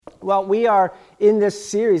Well, we are in this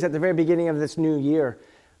series at the very beginning of this new year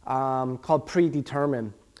called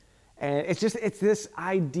Predetermined. And it's this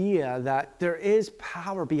idea that there is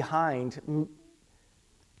power behind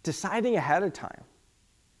deciding ahead of time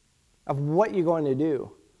of what you're going to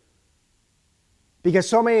do. Because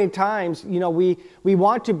so many times, we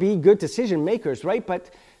want to be good decision makers, right?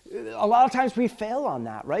 But a lot of times we fail on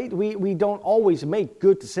that, right? We don't always make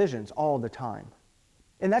good decisions all the time.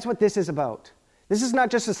 And that's what this is about. This is not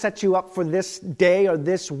just to set you up for this day or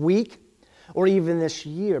this week or even this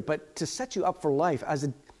year, but to set you up for life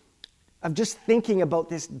of just thinking about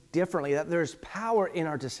this differently, that there's power in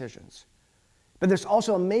our decisions. But there's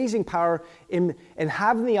also amazing power in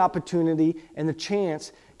having the opportunity and the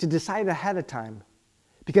chance to decide ahead of time.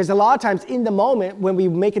 Because a lot of times in the moment, when we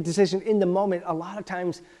make a decision in the moment, a lot of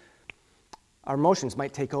times our emotions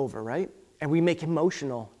might take over, right? And we make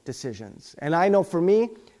emotional decisions. And I know for me,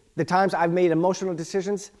 the times I've made emotional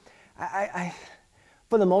decisions, I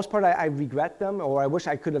for the most part, I regret them, or I wish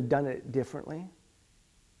I could have done it differently.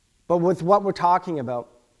 But with what we're talking about,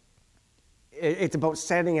 it's about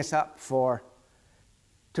setting us up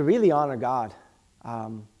to really honor God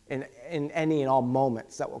in any and all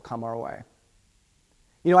moments that will come our way.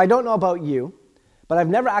 I don't know about you, but I've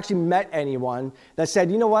never actually met anyone that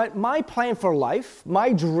said, you know what, my plan for life,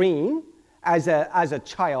 my dream as a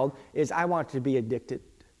child is I want to be addicted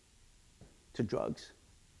to drugs,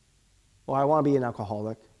 or I want to be an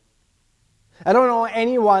alcoholic. I don't know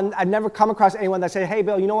anyone, I've never come across anyone that said, hey,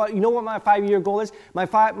 Bill, you know what my 5-year goal is? My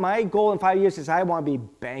goal in 5 years is I want to be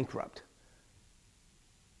bankrupt.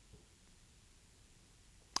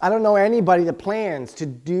 I don't know anybody that plans to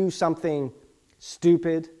do something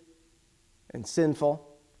stupid and sinful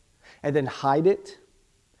and then hide it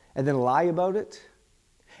and then lie about it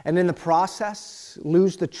and in the process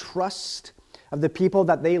lose the trust of the people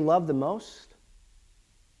that they love the most.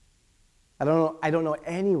 I don't know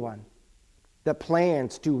anyone that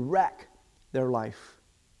plans to wreck their life.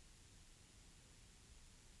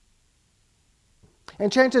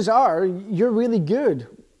 And chances are, you're really good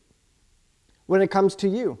when it comes to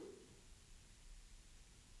you.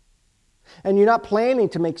 And you're not planning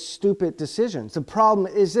to make stupid decisions. The problem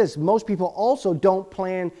is this: most people also don't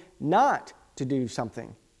plan not to do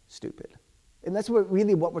something stupid. And that's what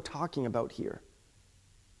we're talking about here.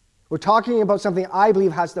 We're talking about something I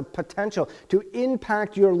believe has the potential to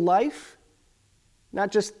impact your life,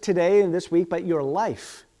 not just today and this week, but your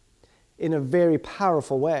life in a very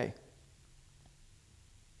powerful way.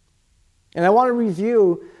 And I want to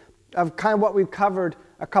review of kind of what we've covered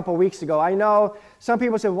a couple weeks ago. I know some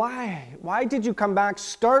people say, why did you come back,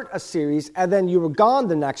 start a series, and then you were gone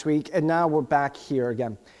the next week, and now we're back here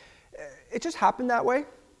again? It just happened that way.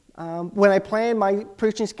 When I plan my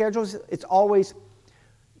preaching schedules, it's always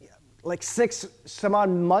like 6 some odd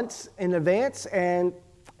months in advance, and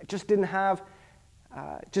I just didn't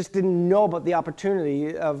know about the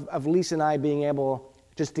opportunity of Lisa and I being able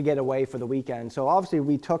just to get away for the weekend. So obviously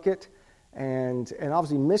we took it and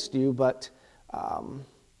obviously missed you, but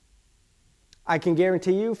I can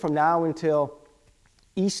guarantee you from now until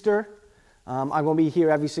Easter, I'm going to be here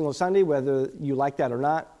every single Sunday, whether you like that or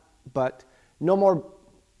not, but no more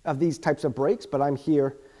of these types of breaks, but I'm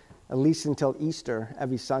here at least until Easter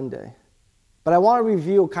every Sunday. But I want to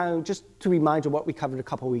review kind of just to remind you what we covered a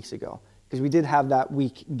couple weeks ago, because we did have that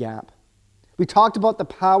week gap. We talked about the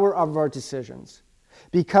power of our decisions,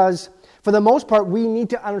 because for the most part, we need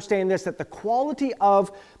to understand this, that the quality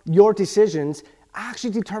of your decisions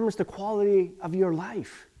actually determines the quality of your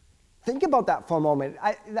life. Think about that for a moment.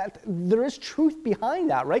 There is truth behind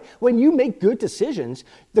that, right? When you make good decisions,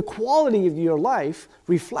 the quality of your life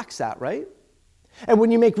reflects that, right? And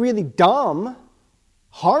when you make really dumb,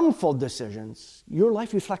 harmful decisions, your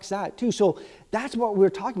life reflects that too. So that's what we're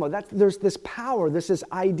talking about. There's this power, there's this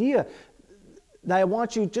idea that I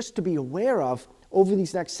want you just to be aware of over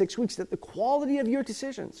these next 6 weeks, that the quality of your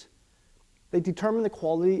decisions, they determine the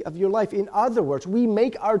quality of your life. In other words, we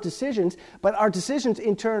make our decisions, but our decisions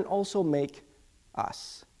in turn also make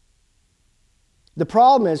us. The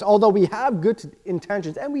problem is, although we have good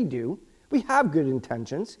intentions, and we have good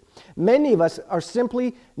intentions, many of us are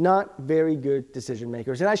simply not very good decision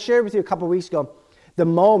makers. And I shared with you a couple of weeks ago the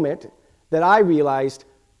moment that I realized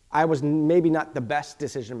I was maybe not the best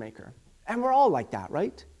decision maker. And we're all like that,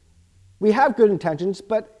 right? We have good intentions,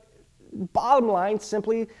 but bottom line,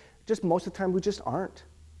 simply, just most of the time we just aren't.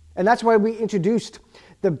 And that's why we introduced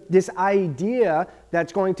this idea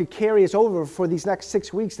that's going to carry us over for these next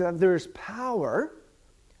 6 weeks, that there's power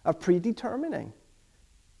of predetermining.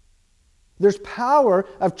 There's power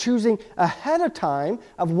of choosing ahead of time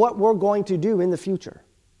of what we're going to do in the future.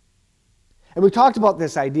 And we talked about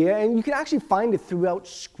this idea, and you can actually find it throughout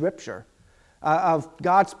Scripture of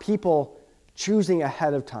God's people choosing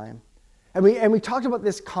ahead of time. And we talked about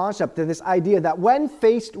this concept and this idea that when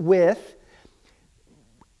faced with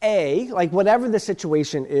like whatever the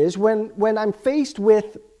situation is, when I'm faced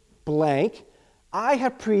with blank, I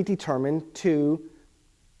have predetermined to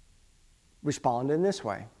respond in this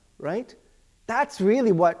way, right? That's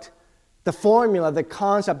really what the formula, the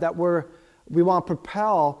concept that we want to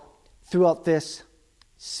propel throughout this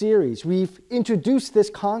series. We've introduced this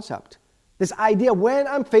concept, this idea when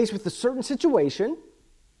I'm faced with a certain situation,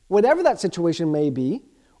 whatever that situation may be,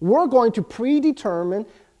 we're going to predetermine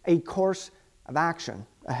a course of action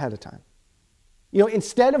ahead of time.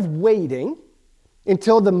 Instead of waiting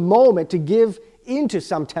until the moment to give into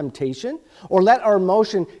some temptation or let our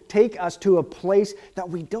emotion take us to a place that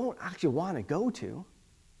we don't actually want to go to,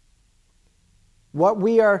 what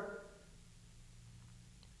we are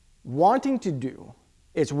wanting to do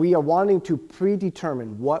is we are wanting to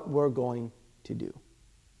predetermine what we're going to do.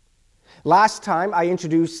 Last time I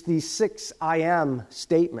introduced these 6 I am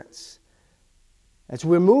statements. As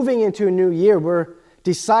we're moving into a new year, we're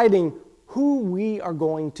deciding who we are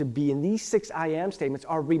going to be. And these 6 I am statements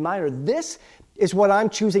are a reminder. This is what I'm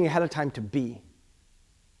choosing ahead of time to be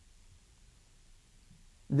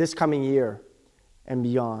this coming year and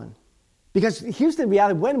beyond. Because here's the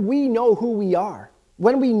reality. When we know who we are,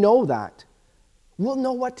 when we know that, we'll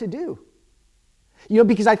know what to do.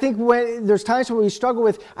 Because I think when there's times when we struggle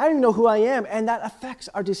with, I don't even know who I am, and that affects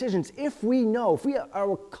our decisions. If we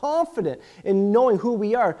are confident in knowing who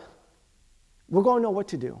we are, we're going to know what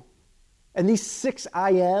to do. And these 6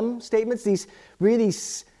 I am statements, these really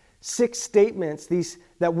 6 statements,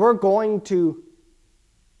 that we're going to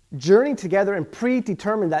journey together and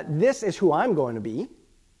predetermine that this is who I'm going to be.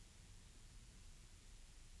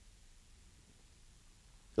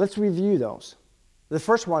 Let's review those. The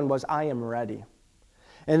first one was I am ready.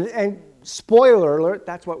 And spoiler alert,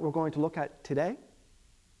 that's what we're going to look at today.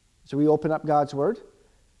 So we open up God's Word.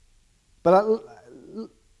 But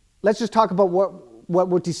let's just talk about what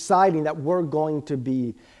we're deciding that we're going to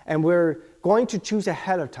be. And we're going to choose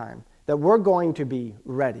ahead of time that we're going to be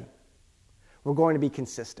ready. We're going to be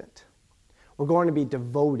consistent. We're going to be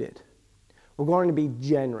devoted. We're going to be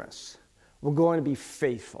generous. We're going to be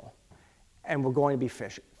faithful. And we're going to be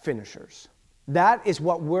finishers. That is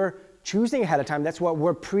what we're choosing ahead of time. That's what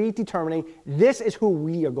we're predetermining. This is who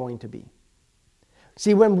we are going to be.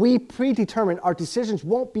 See, when we predetermine, our decisions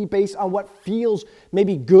won't be based on what feels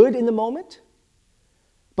maybe good in the moment,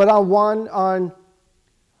 but on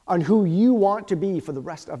who you want to be for the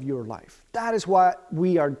rest of your life. That is what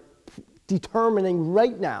we are determining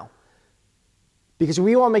right now. Because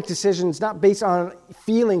we want to make decisions not based on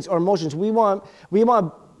feelings or emotions. We want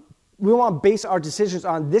to base our decisions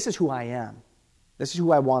on this is who I am. This is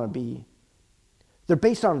who I want to be. They're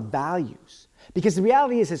based on values. Because the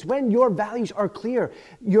reality is when your values are clear,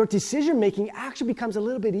 your decision-making actually becomes a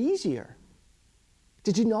little bit easier.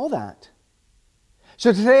 Did you know that?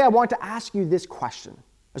 So today I want to ask you this question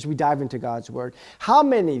as we dive into God's Word. How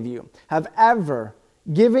many of you have ever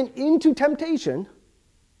given into temptation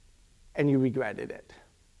and you regretted it?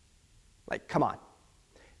 Like, come on.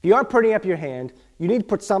 If you aren't putting up your hand, you need to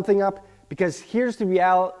put something up, because here's the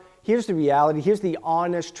reality, here's the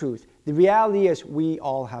honest truth. The reality is we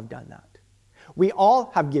all have done that. We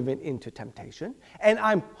all have given into temptation, and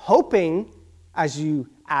I'm hoping as you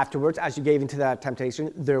gave into that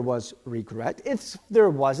temptation, there was regret. If there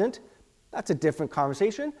wasn't, that's a different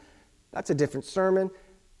conversation. That's a different sermon.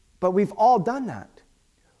 But we've all done that.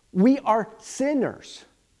 We are sinners,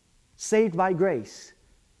 saved by grace.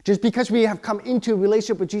 Just because we have come into a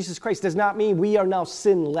relationship with Jesus Christ does not mean we are now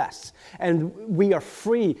sinless and we are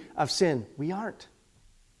free of sin. We aren't.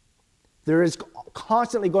 There is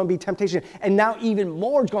constantly going to be temptation, and now even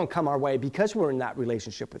more is going to come our way because we're in that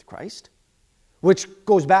relationship with Christ, which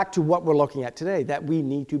goes back to what we're looking at today, that we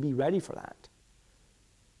need to be ready for that.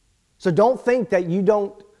 So don't think that you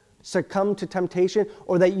don't succumb to temptation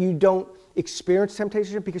or that you don't experience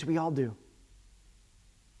temptation, because we all do.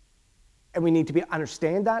 And we need to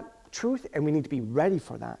understand that truth, and we need to be ready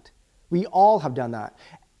for that. We all have done that.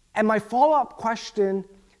 And my follow-up question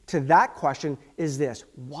to that question is this: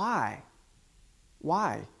 why?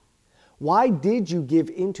 Why? Why did you give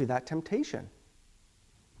into that temptation?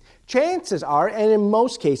 Chances are, and in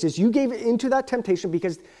most cases, you gave into that temptation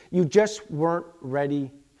because you just weren't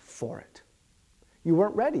ready for it. You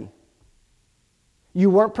weren't ready. You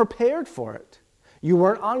weren't prepared for it. You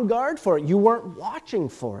weren't on guard for it. You weren't watching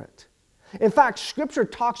for it. In fact, Scripture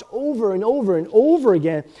talks over and over and over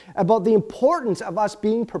again about the importance of us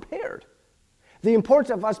being prepared. The importance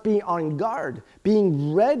of us being on guard,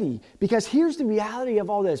 being ready. Because here's the reality of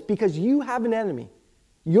all this. Because you have an enemy.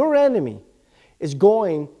 Your enemy is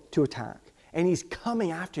going to attack. And he's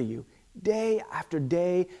coming after you day after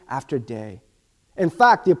day after day. In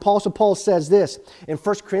fact, the Apostle Paul says this in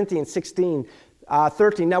 1 Corinthians 16,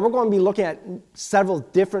 13. Now, we're going to be looking at several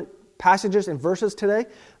different passages and verses today.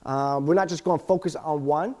 We're not just going to focus on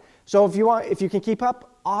one. So if you can keep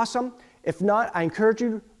up, awesome. If not, I encourage you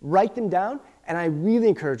to write them down, and I really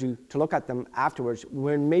encourage you to look at them afterwards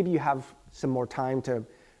when maybe you have some more time to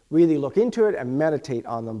really look into it and meditate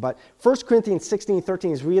on them. But 1 Corinthians 16,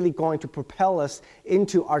 13 is really going to propel us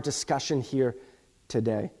into our discussion here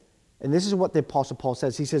today. And this is what the Apostle Paul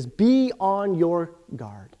says. He says, be on your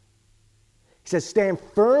guard. He says, stand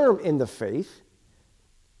firm in the faith.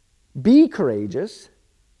 Be courageous.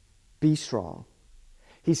 Be strong.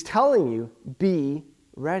 He's telling you, be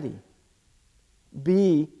ready.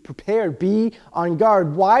 Be prepared. Be on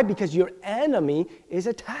guard. Why? Because your enemy is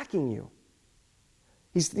attacking you.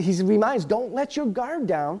 He reminds, don't let your guard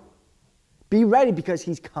down. Be ready because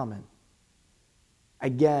he's coming.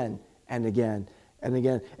 Again and again and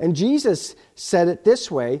again. And Jesus said it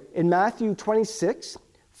this way in Matthew 26,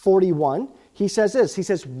 41. He says this. He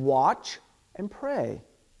says, watch and pray.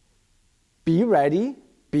 Be ready.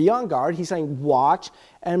 Be on guard. He's saying, watch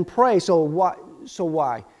and pray. So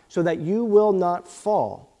why? So that you will not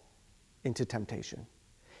fall into temptation.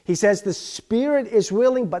 He says the spirit is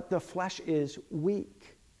willing, but the flesh is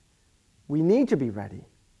weak. We need to be ready.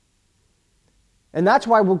 And that's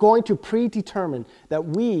why we're going to predetermine that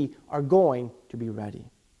we are going to be ready.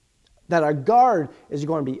 That our guard is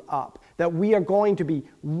going to be up. That we are going to be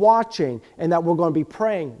watching and that we're going to be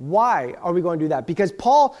praying. Why are we going to do that? Because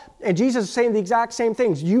Paul and Jesus are saying the exact same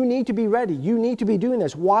things. You need to be ready. You need to be doing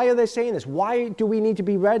this. Why are they saying this? Why do we need to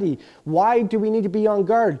be ready? Why do we need to be on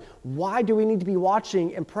guard? Why do we need to be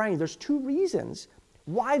watching and praying? There's two reasons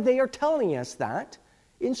why they are telling us that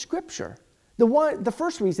in Scripture. The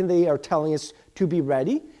first reason they are telling us to be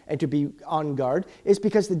ready and to be on guard is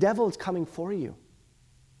because the devil is coming for you.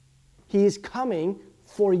 He is coming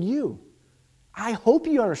for you. I hope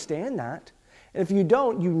you understand that. And if you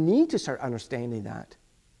don't, you need to start understanding that.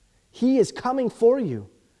 He is coming for you.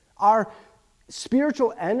 Our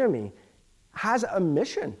spiritual enemy has a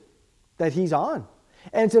mission that he's on.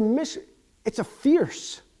 And it's a mission, it's a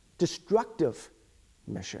fierce, destructive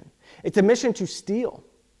mission. It's a mission to steal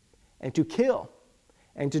and to kill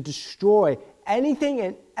and to destroy anything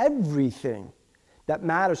and everything that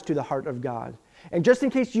matters to the heart of God. And just in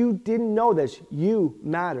case you didn't know this, you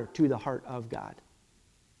matter to the heart of God.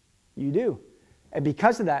 You do. And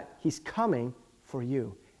because of that, he's coming for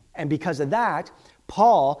you. And because of that,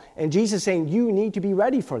 Paul and Jesus saying you need to be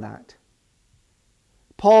ready for that.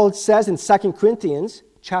 Paul says in 2 Corinthians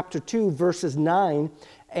chapter 2, verses 9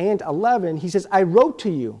 and 11, he says, I wrote to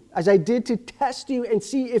you as I did to test you and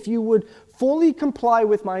see if you would fully comply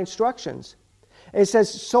with my instructions. And it says,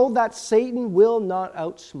 so that Satan will not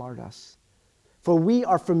outsmart us. For we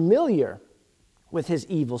are familiar with his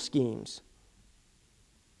evil schemes.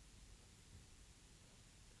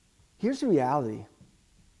 Here's the reality.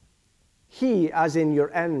 He, as in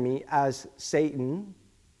your enemy, as Satan,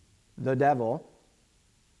 the devil,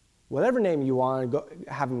 whatever name you want to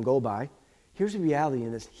have him go by, here's the reality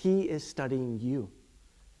in this. He is studying you.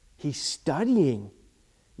 He's studying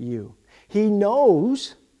you. He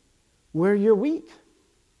knows where you're weak.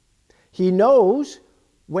 He knows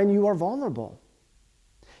when you are vulnerable.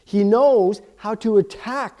 He knows how to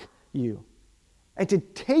attack you and to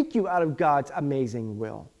take you out of God's amazing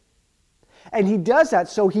will. And he does that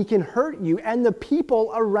so he can hurt you and the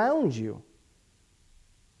people around you.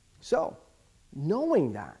 So,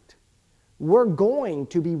 knowing that, we're going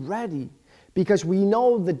to be ready because we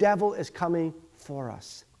know the devil is coming for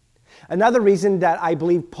us. Another reason that I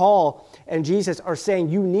believe Paul and Jesus are saying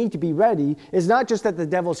you need to be ready is not just that the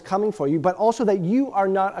devil's coming for you, but also that you are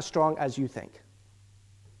not as strong as you think.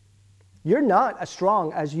 You're not as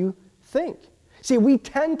strong as you think. See, we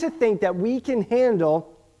tend to think that we can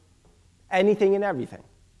handle anything and everything.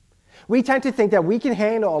 We tend to think that we can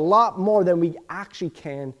handle a lot more than we actually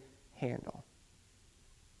can handle.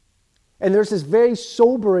 And there's this very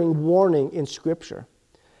sobering warning in Scripture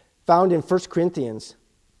found in 1 Corinthians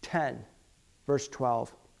 10, verse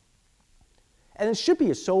 12. And it should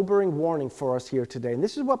be a sobering warning for us here today. And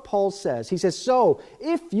this is what Paul says. He says, so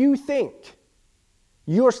if you think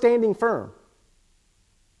you're standing firm,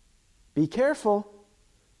 be careful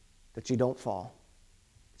that you don't fall.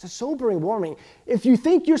 It's a sobering warning. If you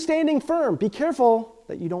think you're standing firm, be careful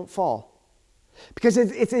that you don't fall. Because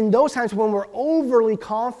it's in those times when we're overly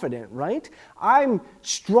confident, right? I'm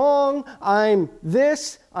strong, I'm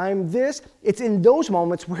this. It's in those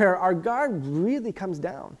moments where our guard really comes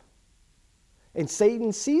down. And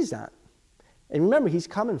Satan sees that. And remember, he's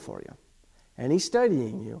coming for you. And he's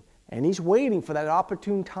studying you. And he's waiting for that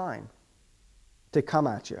opportune time to come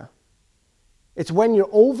at you. It's when you're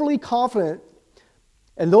overly confident,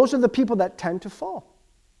 and those are the people that tend to fall.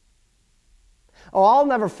 Oh, I'll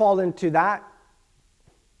never fall into that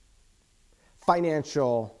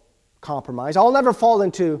financial compromise. I'll never fall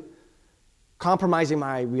into compromising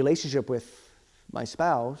my relationship with my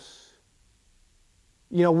spouse.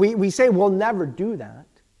 You know, we say we'll never do that.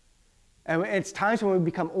 And it's times when we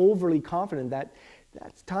become overly confident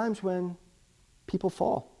that's times when people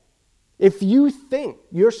fall. If you think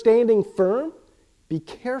you're standing firm, be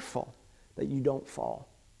careful that you don't fall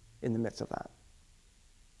in the midst of that.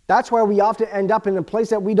 That's why we often end up in a place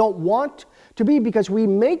that we don't want to be, because we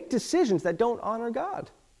make decisions that don't honor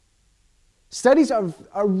God. Studies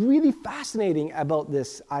are really fascinating about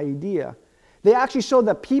this idea. They actually show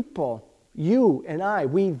that people, you and I,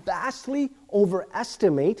 we vastly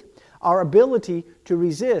overestimate our ability to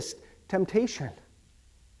resist temptation.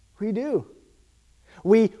 We do.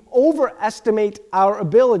 We overestimate our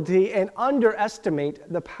ability and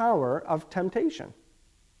underestimate the power of temptation.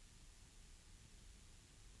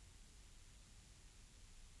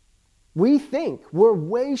 We think we're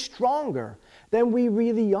way stronger than we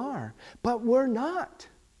really are, but we're not.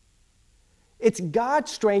 It's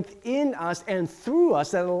God's strength in us and through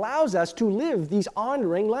us that allows us to live these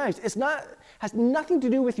honoring lives. Has nothing to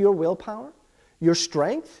do with your willpower, your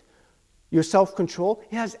strength, your self-control.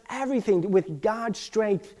 It has everything with God's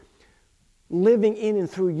strength living in and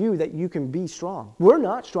through you that you can be strong. We're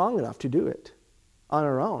not strong enough to do it on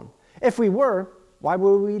our own. If we were, why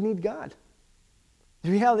would we need God?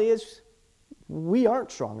 The reality is, we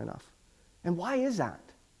aren't strong enough. And why is that?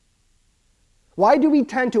 Why do we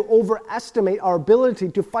tend to overestimate our ability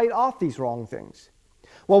to fight off these wrong things?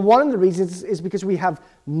 Well, one of the reasons is because we have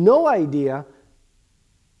no idea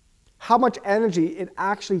how much energy it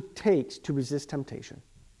actually takes to resist temptation.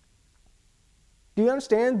 Do you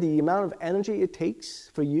understand the amount of energy it takes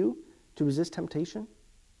for you to resist temptation?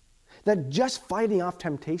 That just fighting off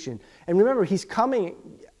temptation. And remember, he's coming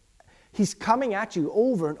at you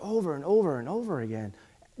over and over and over and over again,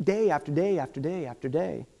 day after day after day after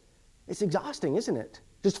day. It's exhausting, isn't it?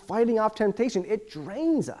 Just fighting off temptation. It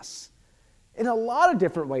drains us in a lot of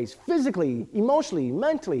different ways. Physically, emotionally,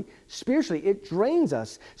 mentally, spiritually, it drains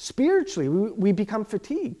us. Spiritually, we become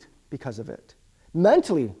fatigued because of it.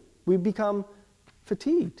 Mentally, we become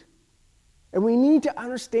fatigued. And we need to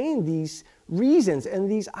understand these reasons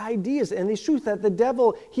and these ideas and these truths that the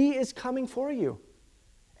devil, he is coming for you.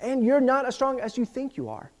 And you're not as strong as you think you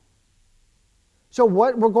are. So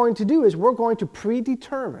what we're going to do is we're going to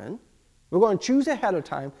predetermine, we're going to choose ahead of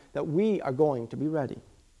time that we are going to be ready.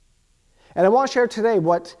 And I want to share today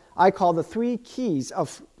what I call the 3 keys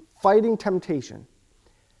of fighting temptation.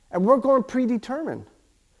 And we're going to predetermine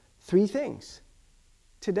 3 things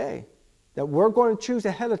today that we're going to choose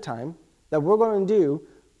ahead of time that we're going to do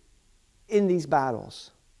in these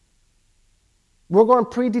battles. We're going to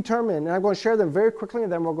predetermine, and I'm going to share them very quickly,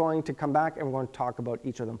 and then we're going to come back and we're going to talk about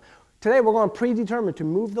each of them. Today, we're going to predetermine to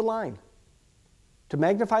move the line, to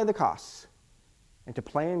magnify the costs, and to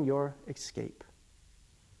plan your escape.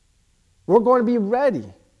 We're going to be ready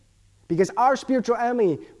because our spiritual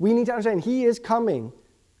enemy, we need to understand, he is coming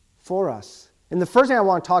for us. And the first thing I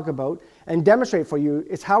want to talk about and demonstrate for you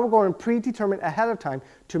is how we're going to predetermine ahead of time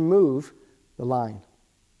to move the line.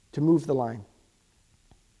 To move the line.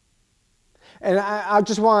 And I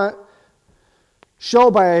just want to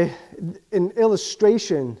show by an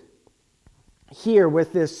illustration here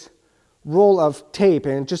with this roll of tape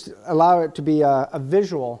and just allow it to be a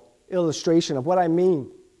visual illustration of what I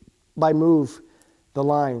mean by move the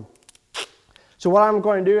line. So what I'm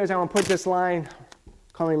going to do is I'm going to put this line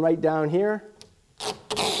coming right down here,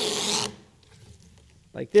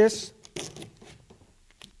 like this,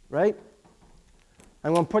 right?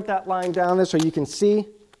 I'm going to put that line down there so you can see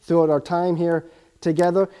throughout our time here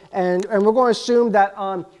together. And we're going to assume that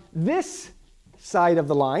on this side of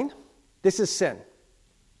the line, this is sin.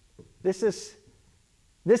 This is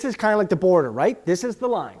kind of like the border, right? This is the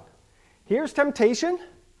line. Here's temptation.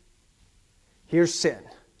 Here's sin.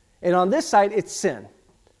 And on this side, it's sin.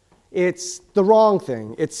 It's the wrong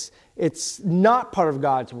thing. It's not part of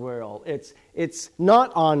God's will. It's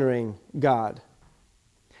not honoring God.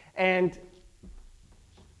 And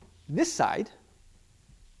this side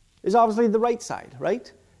is obviously the right side, right?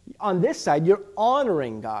 On this side, you're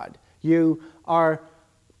honoring God. You are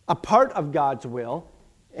a part of God's will,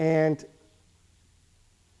 and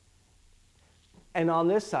on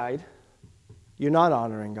this side, you're not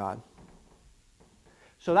honoring God.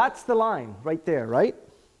 So that's the line right there, right?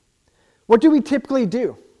 What do we typically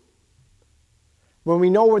do when we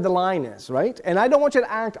know where the line is, right? And I don't want you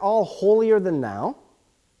to act all holier than thou.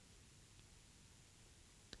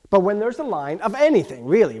 But when there's a line of anything,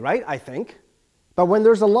 really, right, I think. But when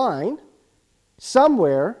there's a line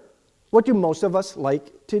somewhere, what do most of us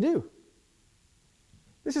like to do?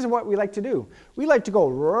 This is what we like to do. We like to go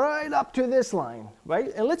right up to this line,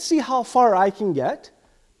 right? And let's see how far I can get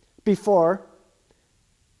before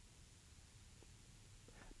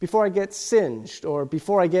I get singed, or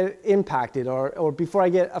before I get impacted, or before I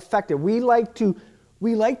get affected. We like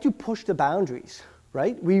to push the boundaries,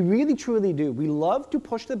 right? We really, truly do. We love to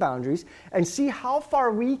push the boundaries and see how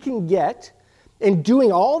far we can get in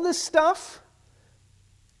doing all this stuff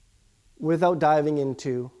without diving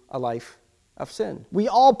into a life of sin. We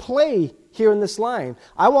all play here in this line.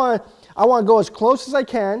 I want to go as close as I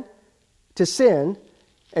can to sin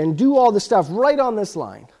and do all the stuff right on this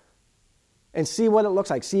line and see what it looks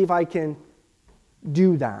like. See if I can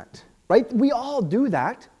do that, right? We all do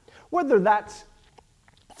that, whether that's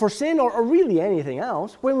for sin or really anything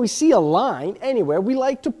else. When we see a line anywhere, we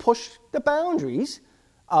like to push the boundaries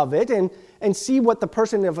of it and see what the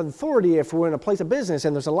person of authority, if we're in a place of business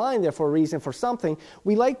and there's a line there for a reason, for something,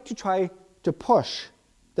 we like to try to push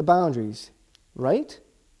the boundaries, right?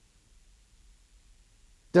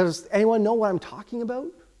 Does anyone know what I'm talking about,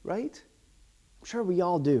 right? I'm sure we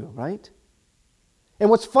all do, right? And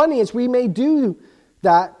what's funny is we may do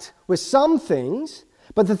that with some things,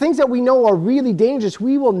 but the things that we know are really dangerous,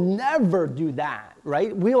 we will never do that,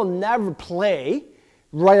 right? We will never play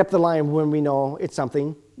right up the line when we know it's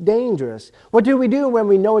something dangerous. What do we do when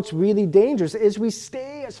we know it's really dangerous? Is we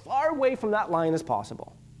stay as far away from that line as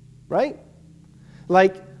possible, right?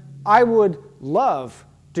 Like, I would love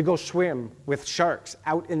to go swim with sharks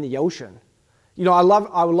out in the ocean. You know,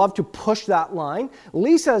 I would love to push that line.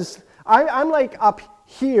 I'm like up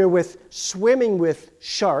here with swimming with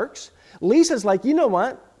sharks. Lisa's like, you know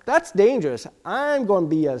what? That's dangerous. I'm going to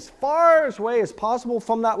be as far away as possible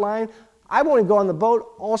from that line. I won't go on the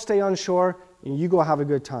boat. I'll stay on shore, and you go have a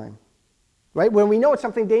good time. Right? When we know it's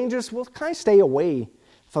something dangerous, we'll kind of stay away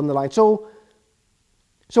from the line. So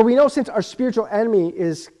we know, since our spiritual enemy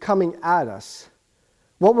is coming at us,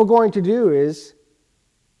 what we're going to do is,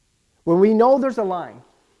 when we know there's a line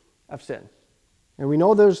of sin, and we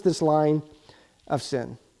know there's this line of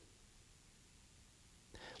sin,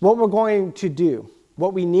 what we're going to do,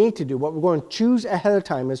 what we need to do, what we're going to choose ahead of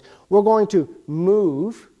time is we're going to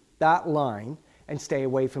move that line and stay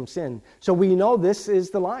away from sin. So we know this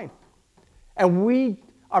is the line. And we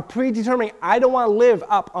are predetermining, I don't want to live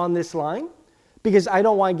up on this line because I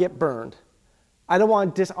don't want to get burned. I don't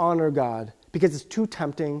want to dishonor God because it's too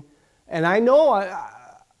tempting. And I know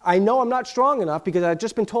I'm not strong enough because I've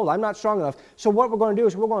just been told I'm not strong enough. So what we're going to do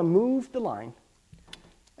is we're going to move the line,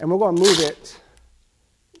 and we're going to move it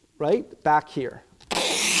right back here.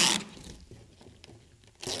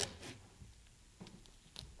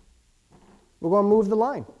 We're going to move the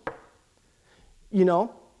line. You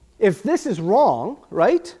know, if this is wrong,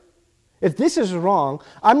 right? If this is wrong,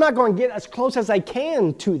 I'm not going to get as close as I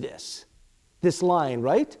can to this line,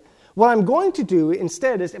 right? What I'm going to do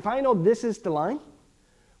instead is, if I know this is the line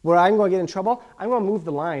where I'm going to get in trouble, I'm going to move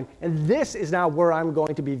the line. And this is now where I'm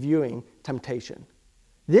going to be viewing temptation.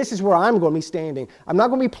 This is where I'm going to be standing. I'm not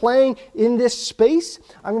going to be playing in this space.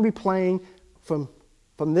 I'm going to be playing from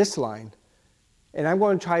this line. And I'm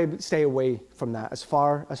going to try to stay away from that as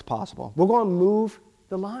far as possible. We're going to move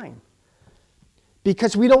the line.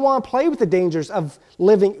 Because we don't want to play with the dangers of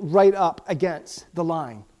living right up against the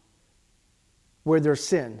line where there's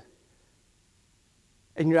sin.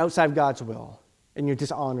 And you're outside of God's will. And you're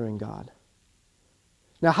dishonoring God.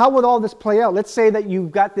 Now, how would all this play out? Let's say that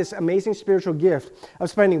you've got this amazing spiritual gift of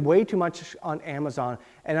spending way too much on Amazon.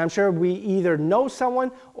 And I'm sure we either know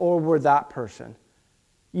someone or we're that person.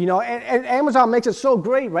 You know, and Amazon makes it so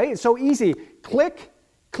great, right? It's so easy. Click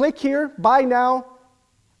here, buy now,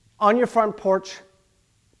 on your front porch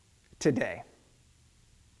today.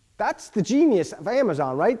 That's the genius of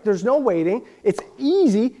Amazon, right? There's no waiting. It's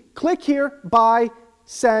easy. Click here, buy,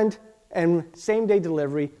 send, and same-day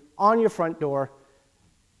delivery on your front door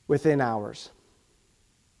within hours.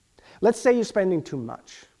 Let's say you're spending too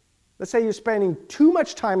much. Let's say you're spending too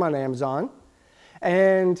much time on Amazon,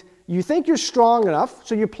 and you think you're strong enough,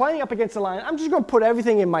 so you're playing up against the line. I'm just going to put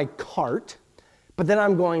everything in my cart, but then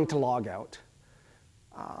I'm going to log out.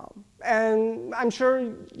 And I'm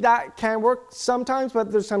sure that can work sometimes,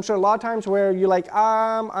 but I'm sure a lot of times where you're like,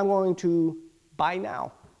 I'm going to buy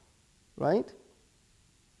now, right?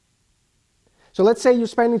 So let's say you're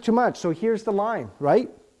spending too much. So here's the line, right?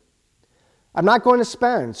 I'm not going to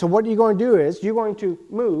spend. So what you're going to do is you're going to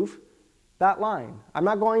move that line. I'm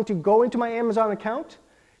not going to go into my Amazon account,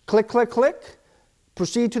 click,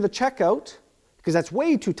 proceed to the checkout, because that's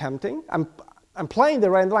way too tempting. I'm playing the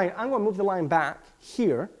right line. I'm going to move the line back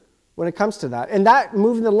here when it comes to that. And that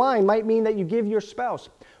moving the line might mean that you give your spouse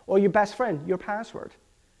or your best friend your password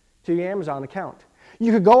to your Amazon account.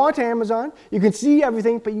 You could go onto Amazon, you can see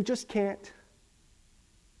everything, but you just can't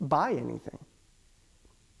buy anything.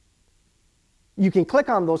 You can click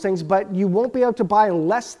on those things, but you won't be able to buy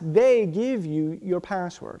unless they give you your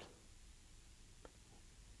password.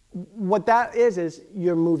 What that is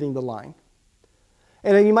you're moving the line.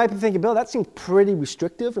 And then you might be thinking, Bill, that seems pretty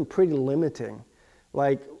restrictive and pretty limiting.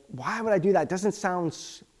 Like, why would I do that? It doesn't sound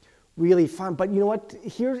really fun. But you know what?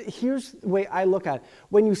 Here's the way I look at it.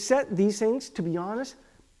 When you set these things, to be honest,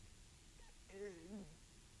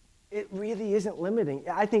 it really isn't limiting.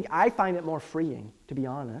 I think I find it more freeing, to be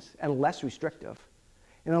honest, and less restrictive.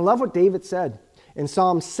 And I love what David said. In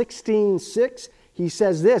Psalm 16:6, he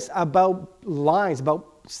says this about lines, about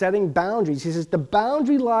setting boundaries. He says, the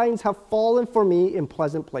boundary lines have fallen for me in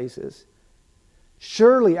pleasant places.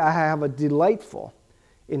 Surely I have a delightful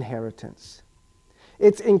inheritance.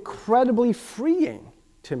 It's incredibly freeing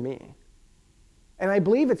to me. And I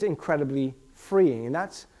believe it's incredibly freeing. And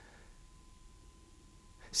that's,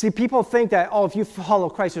 see, people think that, if you follow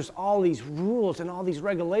Christ, there's all these rules and all these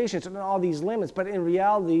regulations and all these limits. But in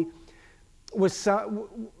reality,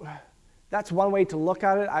 that's one way to look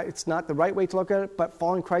at it. It's not the right way to look at it. But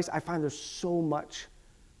following Christ, I find there's so much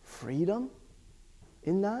freedom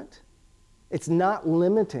in that. It's not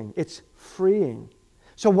limiting. It's freeing.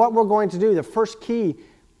 So what we're going to do, the first key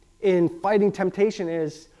in fighting temptation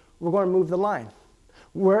is we're going to move the line.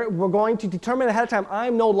 We're going to determine ahead of time,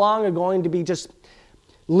 I'm no longer going to be just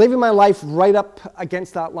living my life right up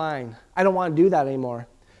against that line. I don't want to do that anymore.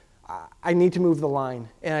 I need to move the line,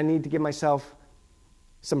 and I need to give myself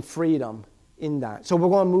some freedom in that. So we're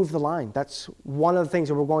going to move the line. That's one of the things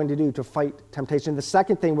that we're going to do to fight temptation. The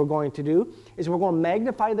second thing we're going to do is we're going to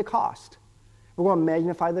magnify the cost. We're going to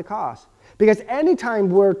magnify the cost. Because anytime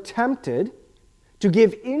we're tempted to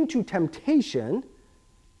give into temptation,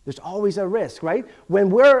 there's always a risk, right? When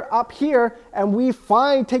we're up here and we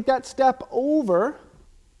take that step over,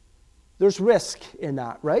 there's risk in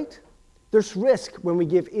that, right? There's risk when we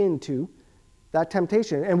give into that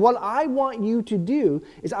temptation. And what I want you to do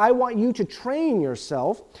is I want you to train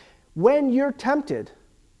yourself when you're tempted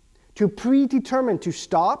to predetermine to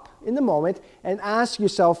stop in the moment and ask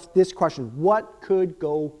yourself this question: what could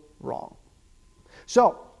go wrong?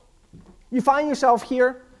 So, you find yourself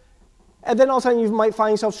here, and then all of a sudden you might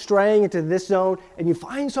find yourself straying into this zone, and you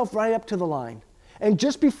find yourself right up to the line. And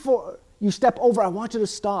just before you step over, I want you to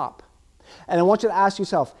stop. And I want you to ask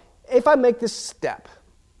yourself, if I make this step,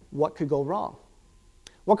 what could go wrong?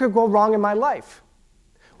 What could go wrong in my life?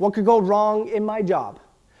 What could go wrong in my job?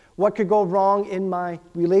 What could go wrong in my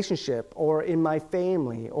relationship or in my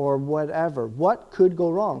family or whatever? What could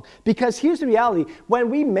go wrong? Because here's the reality. When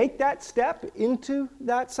we make that step into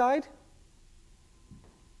that side,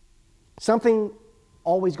 something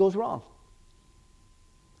always goes wrong.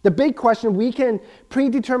 The big question we can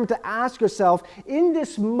predetermine to ask ourselves in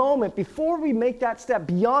this moment before we make that step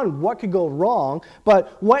beyond what could go wrong,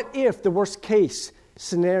 but what if the worst case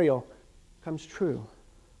scenario comes true?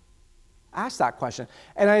 Ask that question.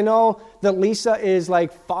 And I know that Lisa is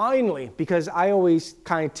like, finally, because I always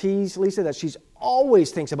kind of tease Lisa that she's always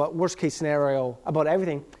thinks about worst case scenario, about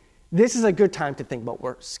everything. This is a good time to think about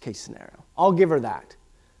worst case scenario. I'll give her that.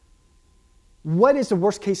 What is the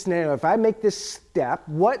worst case scenario? If I make this step,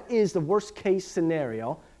 what is the worst case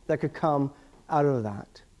scenario that could come out of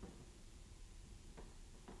that?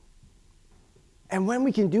 And when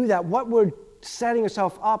we can do that, what we're setting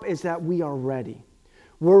ourselves up is that we are ready.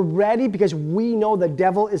 We're ready because we know the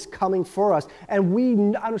devil is coming for us, and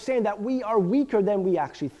we understand that we are weaker than we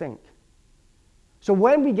actually think. So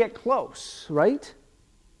when we get close, right,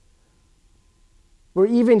 we're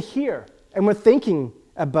even here, and we're thinking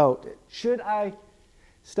about it. Should I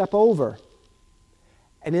step over?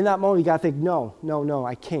 And in that moment, you got to think, no,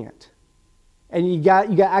 I can't. And you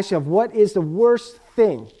got to ask yourself, what is the worst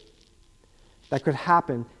thing that could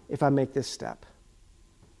happen if I make this step?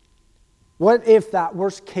 What if that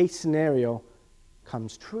worst case scenario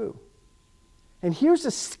comes true? And here's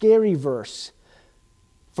a scary verse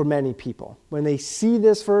for many people. When they see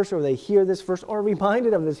this verse or they hear this verse or are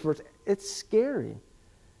reminded of this verse, it's scary.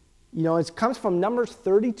 It comes from Numbers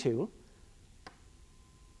 32,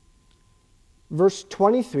 verse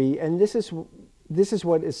 23, and this is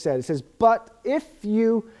what it says. It says, "But if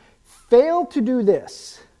you fail to do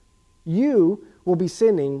this, you will be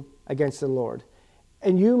sinning against the Lord,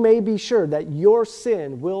 and you may be sure that your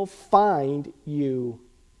sin will find you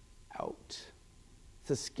out."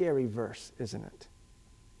 It's a scary verse, isn't it?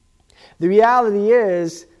 The reality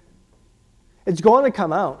is, it's going to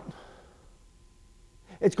come out.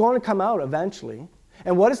 It's going to come out eventually.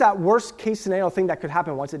 And what is that worst case scenario thing that could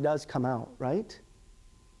happen once it does come out, right?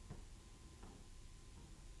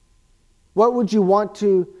 What you want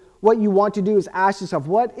to do is ask yourself,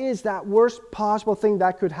 what is that worst possible thing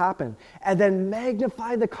that could happen? And then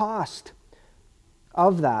magnify the cost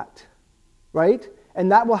of that, right?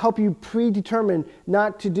 And that will help you predetermine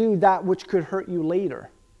not to do that which could hurt you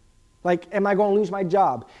later. Like, am I going to lose my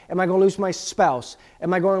job? Am I going to lose my spouse?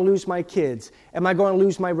 Am I going to lose my kids? Am I going to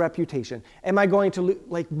lose my reputation? Am I going to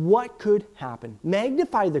what could happen?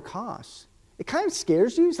 Magnify the cost. It kind of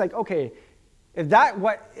scares you. It's like, okay, if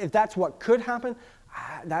that's what could happen,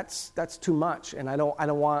 that's too much, and I don't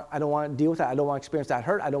want to deal with that. I don't want to experience that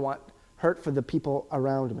hurt. I don't want hurt for the people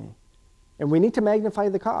around me. And we need to magnify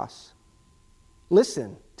the cost.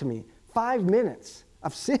 Listen to me. 5 minutes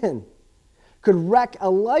of sin could wreck a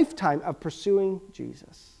lifetime of pursuing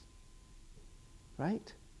Jesus.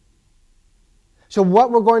 Right? So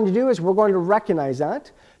what we're going to do is we're going to recognize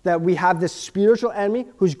that we have this spiritual enemy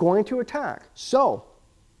who's going to attack. So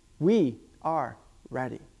we are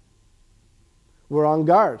ready. We're on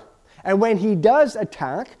guard. And when he does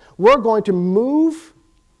attack, we're going to move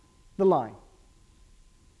the line.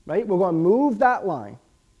 Right? We're going to move that line.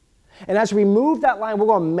 And as we move that line, we're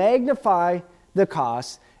going to magnify the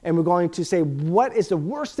cost. And we're going to say, what is the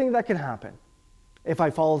worst thing that can happen if I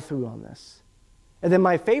follow through on this? And then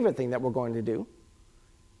my favorite thing that we're going to do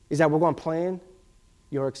is that we're going to plan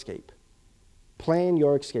your escape. Plan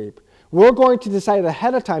your escape. We're going to decide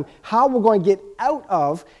ahead of time how we're going to get out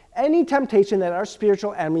of any temptation that our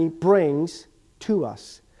spiritual enemy brings to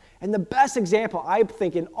us. And the best example, I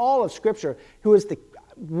think, in all of Scripture, who is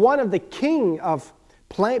one of the king of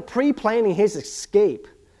pre-planning his escape,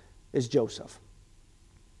 is Joseph.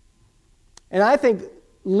 And I think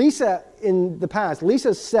Lisa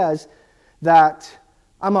says that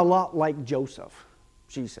I'm a lot like Joseph,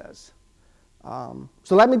 she says.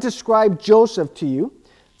 So let me describe Joseph to you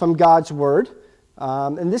from God's Word.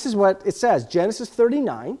 And this is what it says. Genesis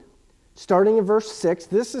 39, starting in verse 6.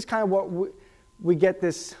 This is kind of what we get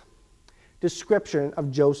this description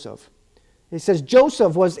of Joseph. It says,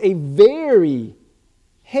 Joseph was a very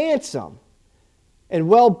handsome and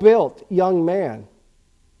well-built young man.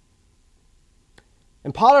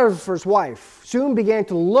 And Potiphar's wife soon began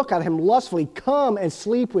to look at him lustfully. "Come and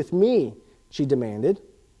sleep with me," she demanded.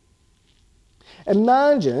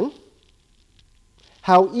 Imagine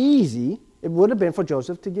how easy it would have been for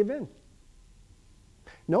Joseph to give in.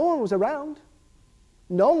 No one was around.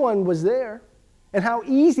 No one was there. And how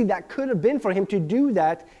easy that could have been for him to do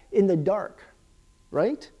that in the dark,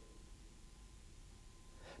 right?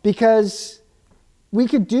 Because we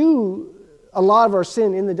could do a lot of our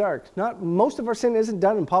sin in the dark. Most of our sin isn't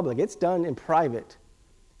done in public. It's done in private.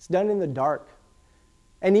 It's done in the dark.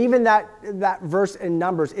 And even that verse in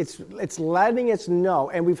Numbers, it's letting us know,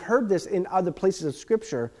 and we've heard this in other places of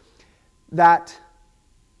Scripture, that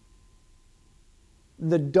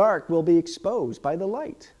the dark will be exposed by the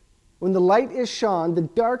light. When the light is shone, the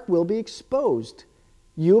dark will be exposed.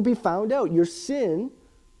 You'll be found out. Your sin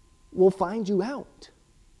will find you out.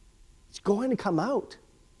 It's going to come out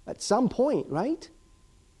at some point, right?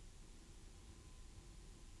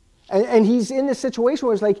 And he's in this situation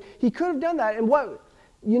where it's like, he could have done that, and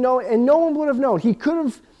and no one would have known. He could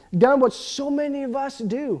have done what so many of us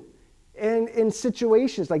do in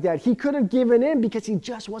situations like that. He could have given in because he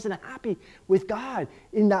just wasn't happy with God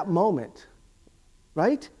in that moment,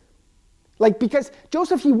 right? Because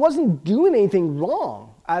Joseph, he wasn't doing anything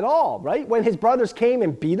wrong at all, right? When his brothers came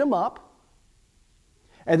and beat him up,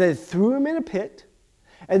 and then threw him in a pit,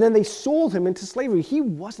 and then they sold him into slavery, he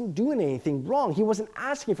wasn't doing anything wrong. He wasn't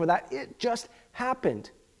asking for that. It just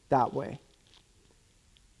happened that way.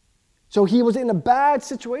 So he was in a bad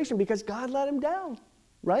situation because God let him down,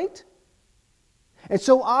 right? And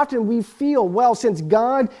so often we feel, well, since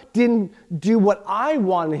God didn't do what I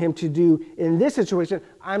wanted him to do in this situation,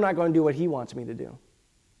 I'm not going to do what he wants me to do.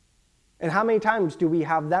 And how many times do we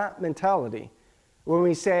have that mentality? When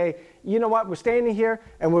we say, you know what, we're standing here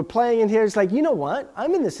and we're playing in here, it's like, you know what,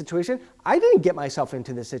 I'm in this situation. I didn't get myself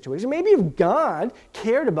into this situation. Maybe if God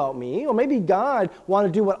cared about me, or maybe God wanted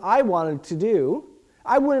to do what I wanted to do,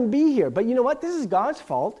 I wouldn't be here. But you know what? This is God's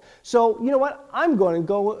fault. So you know what? I'm going to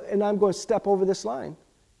go and I'm going to step over this line.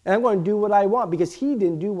 And I'm going to do what I want because he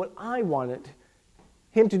didn't do what I wanted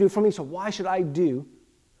him to do for me. So why should I do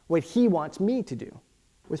what he wants me to do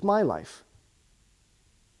with my life?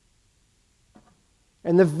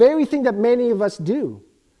 And the very thing that many of us do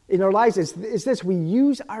in our lives is this. We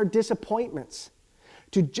use our disappointments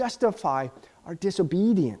to justify our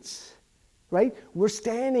disobedience, right? We're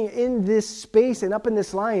standing in this space and up in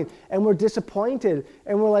this line, and we're disappointed,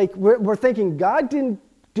 and we're thinking, God didn't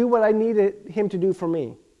do what I needed him to do for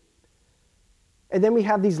me. And then we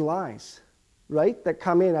have these lies, right, that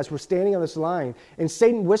come in as we're standing on this line, and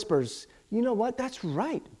Satan whispers, you know what, that's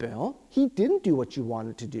right, Bill. He didn't do what you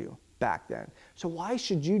wanted to do back then. So why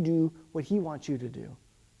should you do what he wants you to do?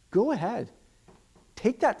 Go ahead.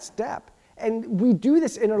 Take that step. And we do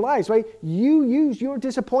this in our lives, right? You use your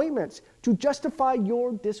disappointments to justify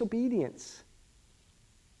your disobedience.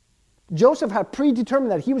 Joseph had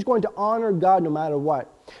predetermined that he was going to honor God no matter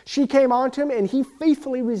what. She came on to him and he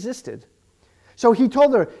faithfully resisted. So he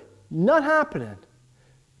told her, not happening.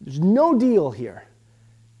 There's no deal here.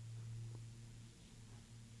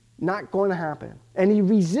 Not going to happen. And he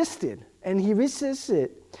resisted. And he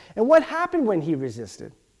resisted. And what happened when he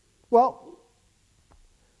resisted? Well,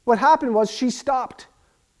 what happened was she stopped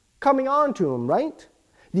coming on to him, right?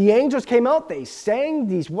 The angels came out. They sang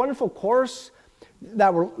these wonderful choruses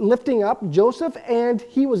that were lifting up Joseph, and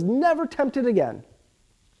he was never tempted again.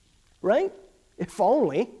 Right? If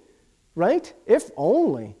only. Right? If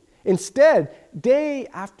only. Instead, day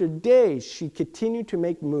after day, she continued to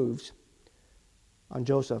make moves on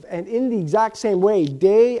Joseph. And in the exact same way,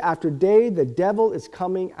 day after day, the devil is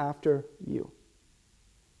coming after you.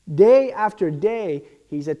 Day after day,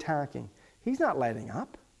 he's attacking. He's not letting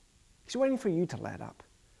up. He's waiting for you to let up.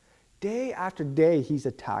 Day after day, he's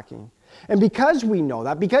attacking. And because we know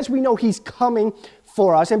that, because we know he's coming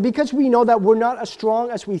for us, and because we know that we're not as strong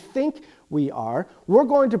as we think we are, we're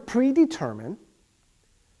going to predetermine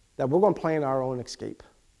that we're going to plan our own escape.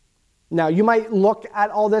 Now, you might look at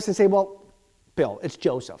all this and say, well, Bill, it's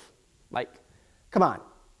Joseph. Like, come on.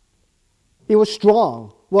 He was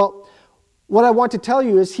strong. Well, what I want to tell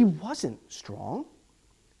you is he wasn't strong.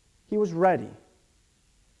 He was ready.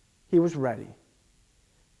 He was ready.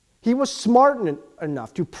 He was smart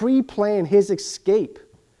enough to pre-plan his escape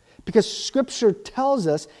because Scripture tells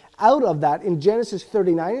us out of that in Genesis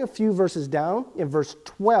 39, a few verses down, in verse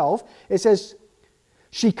 12, it says,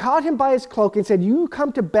 she caught him by his cloak and said, you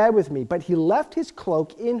come to bed with me. But he left his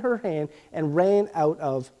cloak in her hand and ran out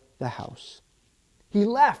of the house. He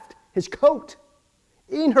left his coat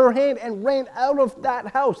in her hand and ran out of that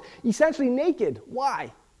house, essentially naked.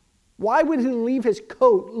 Why? Why would he leave his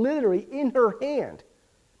coat literally in her hand?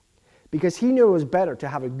 Because he knew it was better to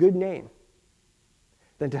have a good name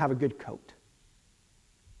than to have a good coat.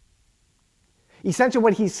 Essentially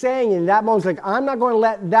what he's saying in that moment is like, I'm not going to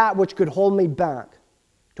let that which could hold me back,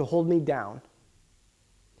 to hold me down,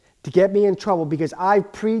 to get me in trouble, because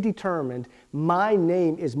I've predetermined my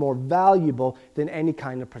name is more valuable than any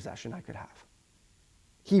kind of possession I could have.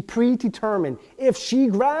 He predetermined, if she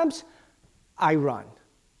grabs, I run.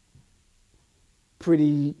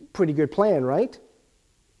 Pretty good plan, right?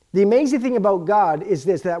 The amazing thing about God is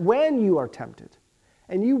this, that when you are tempted,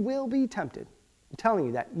 and you will be tempted, I'm telling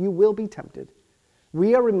you that, you will be tempted,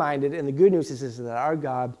 we are reminded, and the good news is that our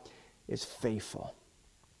God is faithful.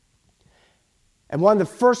 And one of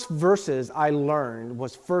the first verses I learned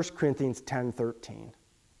was 1 Corinthians 10:13.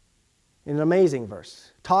 An amazing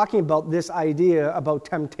verse, talking about this idea about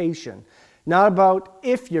temptation. Not about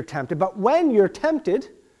if you're tempted, but when you're tempted,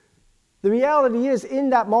 the reality is in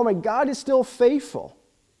that moment, God is still faithful.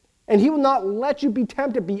 And he will not let you be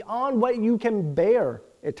tempted beyond what you can bear,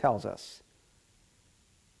 it tells us.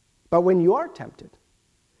 But when you are tempted,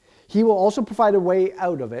 he will also provide a way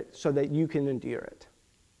out of it so that you can endure it.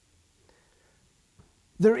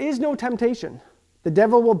 There is no temptation the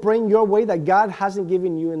devil will bring your way that God hasn't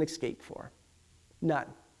given you an escape for. None.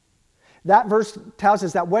 That verse tells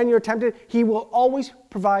us that when you're tempted, he will always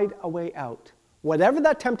provide a way out. Whatever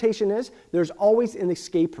that temptation is, there's always an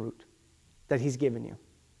escape route that he's given you.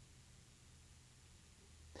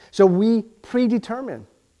 So we predetermine.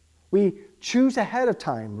 We choose ahead of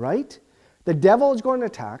time, right? The devil is going to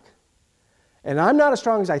attack, and I'm not as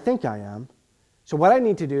strong as I think I am. So what I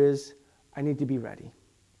need to do is I need to be ready.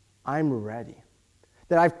 I'm ready.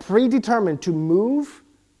 That I've predetermined to move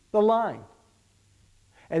the line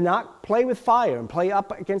and not play with fire and play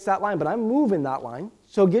up against that line, but I'm moving that line,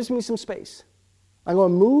 so it gives me some space. I'm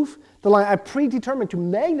going to move the line. I predetermined to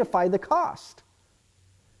magnify the cost,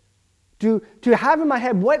 To have in my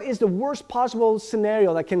head, what is the worst possible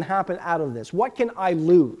scenario that can happen out of this? What can I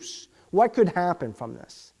lose? What could happen from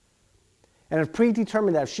this? And I've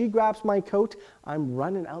predetermined that if she grabs my coat, I'm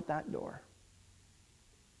running out that door.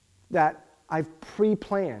 That I've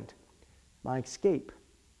pre-planned my escape.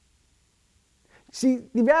 See,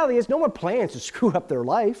 the reality is no one plans to screw up their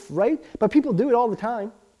life, right? But people do it all the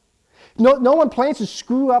time. No one plans to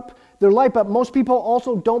screw up their life, but most people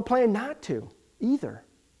also don't plan not to either.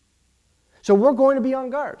 So we're going to be on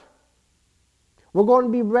guard. We're going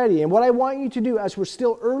to be ready. And what I want you to do, as we're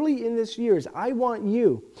still early in this year, is I want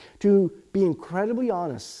you to be incredibly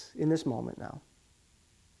honest in this moment now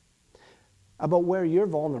about where you're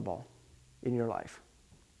vulnerable in your life.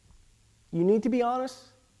 You need to be honest.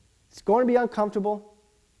 It's going to be uncomfortable,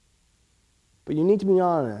 but you need to be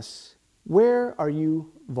honest. Where are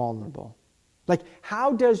you vulnerable? Like,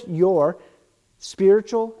 how does your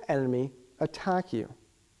spiritual enemy attack you?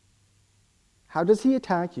 How does he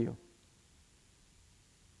attack you?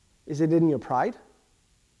 Is it in your pride?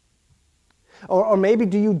 Or maybe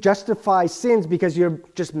do you justify sins because you're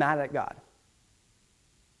just mad at God?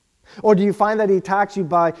 Or do you find that he attacks you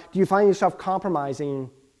do you find yourself compromising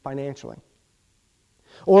financially?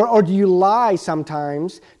 Or do you lie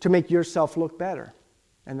sometimes to make yourself look better?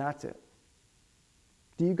 And that's it.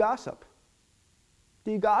 Do you gossip?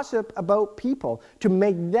 Do you gossip about people to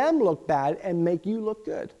make them look bad and make you look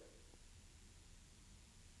good?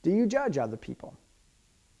 Do you judge other people?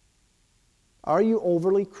 Are you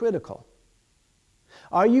overly critical?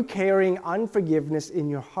 Are you carrying unforgiveness in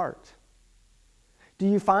your heart? Do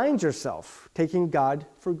you find yourself taking God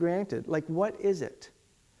for granted? Like, what is it?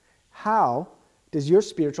 How does your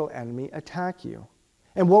spiritual enemy attack you?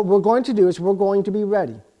 And what we're going to do is we're going to be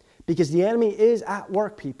ready. Because the enemy is at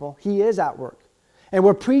work, people. He is at work. And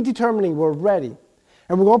we're predetermining, we're ready.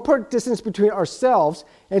 And we're going to put distance between ourselves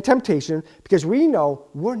and temptation because we know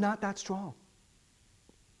we're not that strong.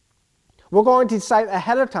 We're going to decide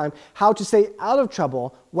ahead of time how to stay out of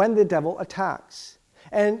trouble when the devil attacks.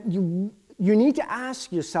 And you need to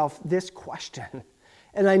ask yourself this question.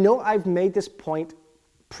 And I know I've made this point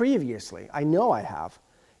previously. I know I have.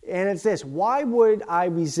 And it's this: why would I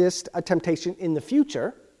resist a temptation in the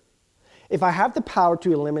future if I have the power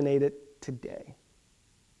to eliminate it today?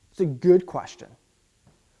 It's a good question.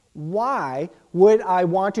 Why would I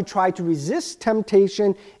want to try to resist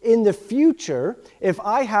temptation in the future if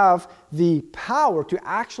I have the power to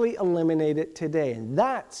actually eliminate it today? And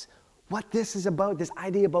that's what this is about, this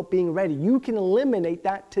idea about being ready. You can eliminate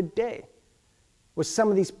that today with some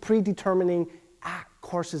of these predetermining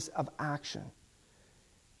courses of action.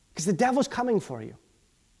 Because the devil's coming for you.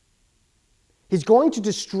 He's going to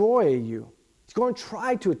destroy you. He's going to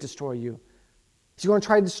try to destroy you. He's going to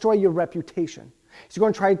try to destroy your reputation. He's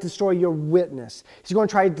going to try to destroy your witness. He's going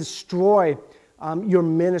to try to destroy your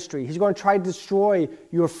ministry. He's going to try to destroy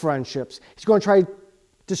your friendships. He's going to try to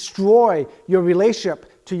destroy your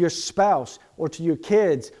relationship to your spouse or to your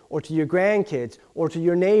kids or to your grandkids or to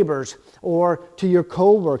your neighbors or to your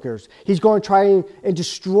co-workers. He's going to try and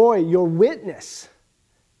destroy your witness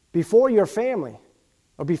before your family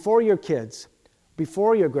or before your kids,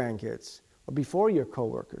 before your grandkids, or before your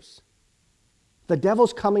co-workers. The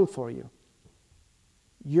devil's coming for you.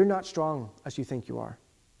 You're not strong as you think you are.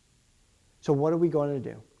 So what are we going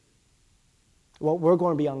to do? Well, we're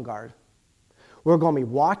going to be on guard. We're going to be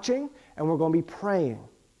watching and we're going to be praying.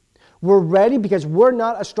 We're ready because we're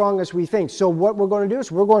not as strong as we think. So what we're going to do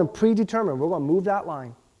is we're going to predetermine. We're going to move that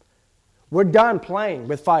line. We're done playing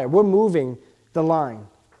with fire. We're moving the line.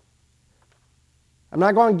 I'm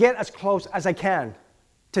not going to get as close as I can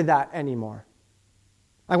to that anymore.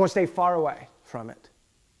 I'm going to stay far away from it,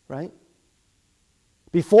 right?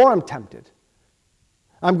 Before I'm tempted,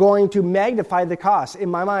 I'm going to magnify the cost in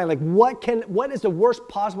my mind. Like, what is the worst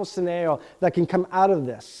possible scenario that can come out of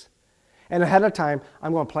this? And ahead of time,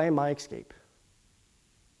 I'm going to plan my escape,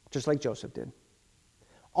 just like Joseph did.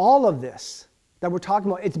 All of this that we're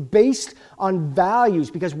talking about, it's based on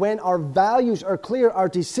values, because when our values are clear, our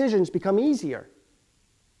decisions become easier.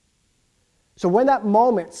 So when that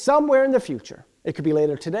moment, somewhere in the future, it could be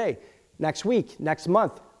later today, next week, next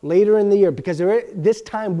month, later in the year, because this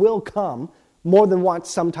time will come more than once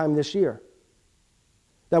sometime this year.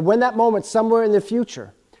 That when that moment, somewhere in the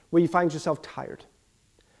future, where you find yourself tired,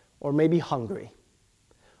 or maybe hungry,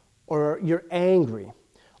 or you're angry,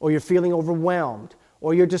 or you're feeling overwhelmed,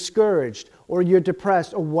 or you're discouraged, or you're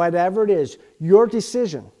depressed, or whatever it is, your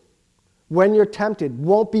decision, when you're tempted,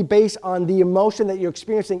 won't be based on the emotion that you're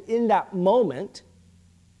experiencing in that moment,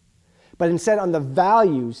 but instead on the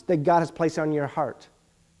values that God has placed on your heart,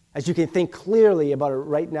 as you can think clearly about it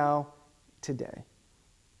right now, today.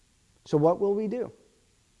 So what will we do?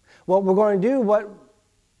 Well, we're going to do what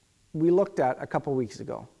we looked at a couple weeks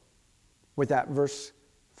ago with that verse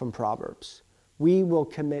from Proverbs. We will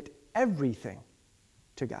commit everything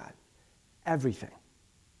to God. Everything.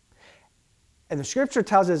 And the scripture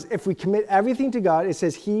tells us if we commit everything to God, it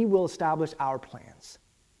says he will establish our plans.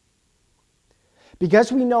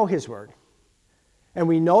 Because we know his word, and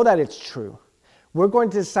we know that it's true, we're going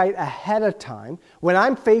to decide ahead of time, when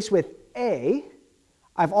I'm faced with A,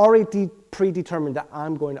 I've already predetermined that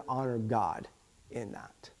I'm going to honor God in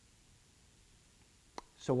that.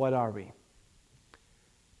 So what are we?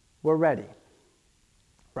 We're ready.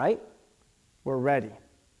 Right? We're ready.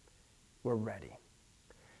 We're ready.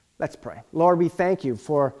 Let's pray. Lord, we thank you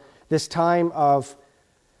for this time of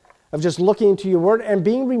just looking into your word and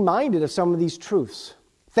being reminded of some of these truths.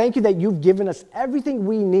 Thank you that you've given us everything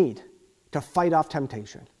we need to fight off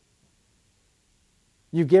temptation.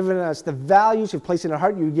 You've given us the values you've placed in our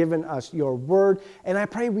heart. You've given us your word. And I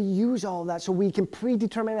pray we use all that so we can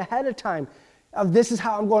predetermine ahead of time of this is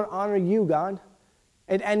how I'm going to honor you, God,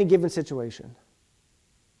 in any given situation.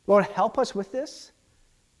 Lord, help us with this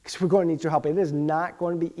because we're going to need your help. It is not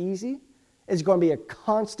going to be easy. It's going to be a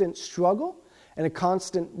constant struggle and a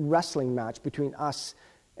constant wrestling match between us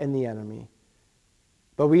and the enemy.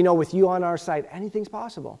 But we know with you on our side, anything's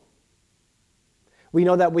possible. We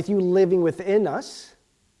know that with you living within us,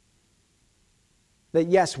 that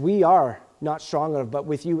yes, we are not strong enough, but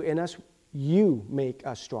with you in us, you make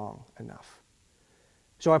us strong enough.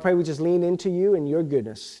 So I pray we just lean into you and your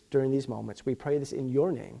goodness during these moments. We pray this in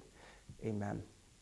your name. Amen.